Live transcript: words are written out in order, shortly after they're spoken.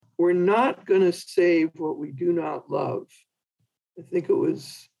we're not going to save what we do not love. I think it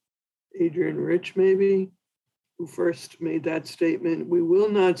was Adrienne Rich, maybe, who first made that statement. We will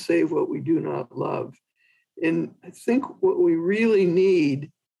not save what we do not love. And I think what we really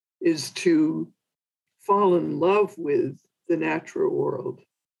need is to fall in love with the natural world.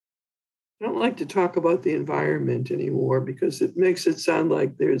 I don't like to talk about the environment anymore because it makes it sound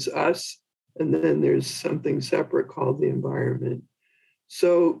like there's us and then there's something separate called the environment.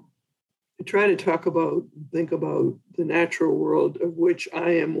 So I try to think about the natural world of which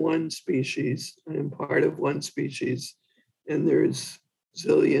I am one species. I am part of one species, and there's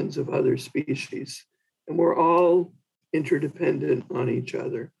zillions of other species, and we're all interdependent on each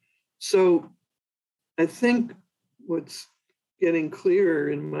other. So I think what's getting clearer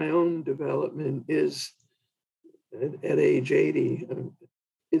in my own development is at age 80,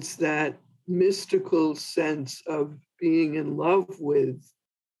 it's that mystical sense of being in love with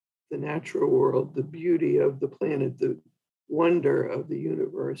the natural world, the beauty of the planet, the wonder of the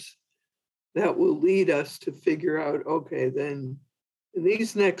universe, that will lead us to figure out, okay, then in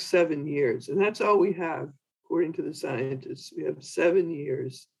these next 7 years, and that's all we have, according to the scientists, we have 7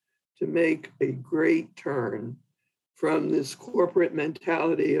 years to make a great turn from this corporate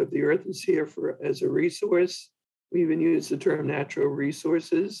mentality of the earth is here as a resource. We even use the term natural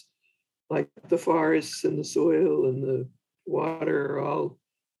resources, like the forests and the soil and the water are all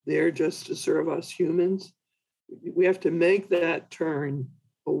there just to serve us humans. We have to make that turn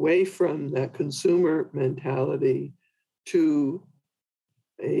away from that consumer mentality to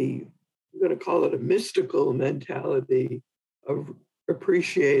I'm going to call it a mystical mentality of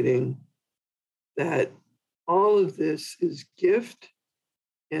appreciating that all of this is gift,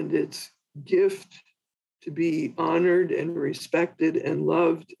 and it's gift to be honored and respected and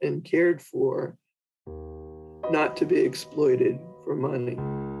loved and cared for, not to be exploited for money.